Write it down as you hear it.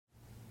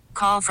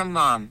call from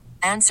mom.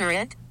 Answer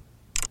it.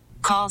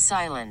 Call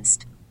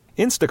silenced.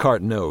 Instacart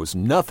knows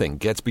nothing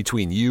gets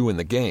between you and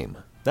the game.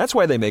 That's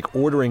why they make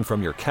ordering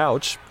from your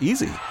couch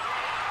easy.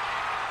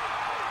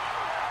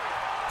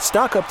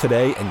 Stock up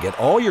today and get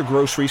all your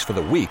groceries for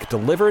the week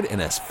delivered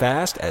in as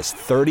fast as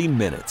 30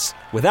 minutes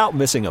without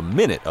missing a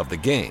minute of the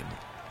game.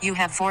 You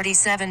have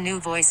 47 new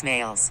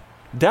voicemails.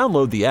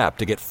 Download the app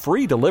to get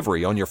free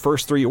delivery on your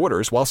first 3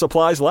 orders while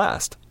supplies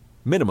last.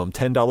 Minimum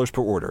 $10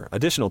 per order.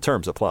 Additional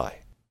terms apply.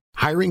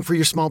 Hiring for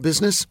your small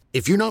business?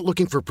 If you're not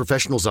looking for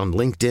professionals on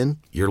LinkedIn,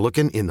 you're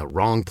looking in the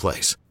wrong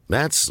place.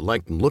 That's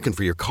like looking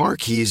for your car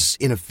keys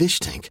in a fish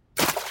tank.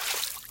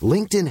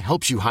 LinkedIn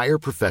helps you hire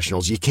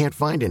professionals you can't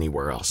find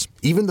anywhere else,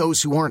 even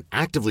those who aren't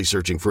actively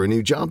searching for a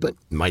new job but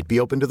might be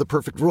open to the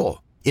perfect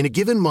role. In a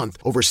given month,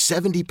 over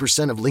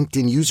 70% of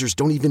LinkedIn users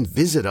don't even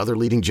visit other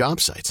leading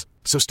job sites.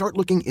 So start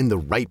looking in the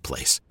right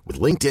place. With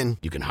LinkedIn,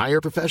 you can hire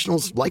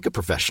professionals like a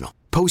professional.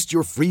 Post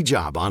your free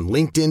job on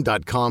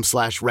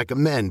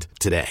linkedin.com/recommend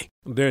today.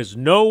 There's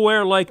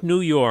nowhere like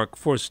New York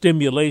for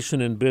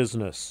stimulation in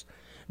business.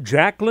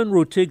 Jacqueline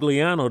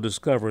Rutigliano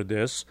discovered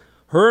this.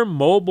 Her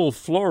mobile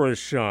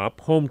florist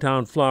shop,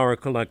 Hometown Flower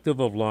Collective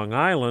of Long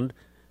Island,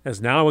 has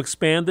now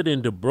expanded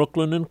into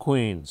Brooklyn and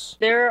Queens.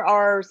 There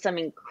are some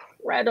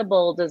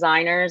incredible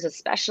designers,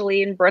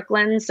 especially in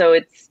Brooklyn, so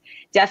it's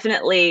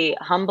definitely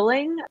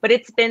humbling, but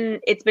it's been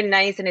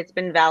nice, and it's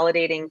been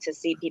validating to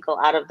see people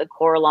out of the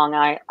core Long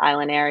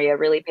Island area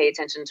really pay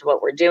attention to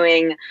what we're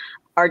doing.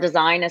 Our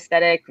design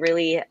aesthetic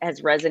really has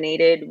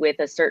resonated with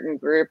a certain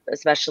group,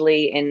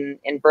 especially in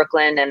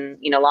Brooklyn and,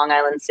 Long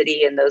Island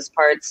City and those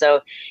parts. So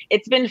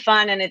it's been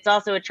fun, and it's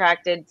also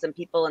attracted some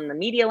people in the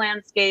media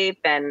landscape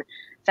and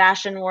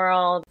fashion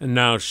world. And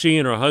now she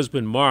and her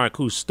husband Mark,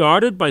 who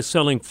started by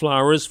selling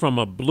flowers from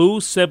a blue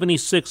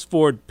 76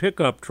 Ford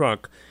pickup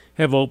truck,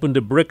 have opened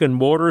a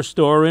brick-and-mortar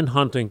store in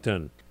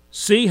Huntington.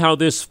 See how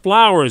this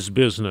flowers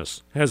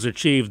business has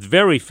achieved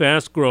very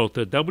fast growth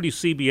at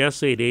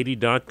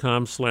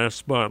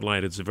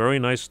WCBS880.com/spotlight. It's a very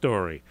nice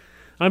story.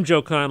 I'm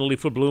Joe Connolly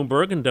for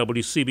Bloomberg and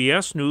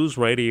WCBS News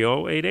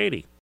Radio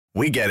 880.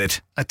 We get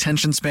it.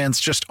 Attention spans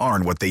just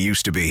aren't what they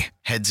used to be.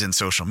 Heads in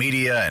social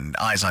media and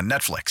eyes on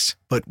Netflix.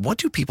 But what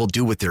do people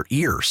do with their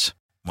ears?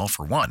 Well,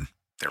 for one,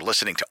 they're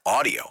listening to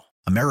audio.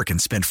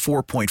 Americans spend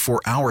 4.4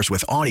 hours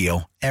with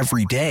audio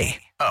every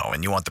day. Oh,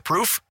 and you want the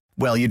proof?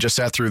 Well, you just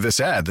sat through this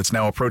ad that's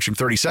now approaching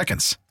 30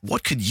 seconds.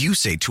 What could you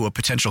say to a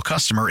potential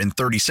customer in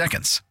 30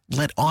 seconds?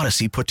 Let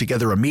Odyssey put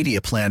together a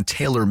media plan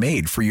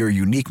tailor-made for your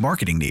unique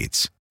marketing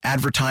needs.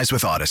 Advertise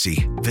with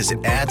Odyssey.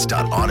 Visit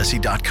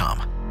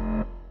ads.odyssey.com.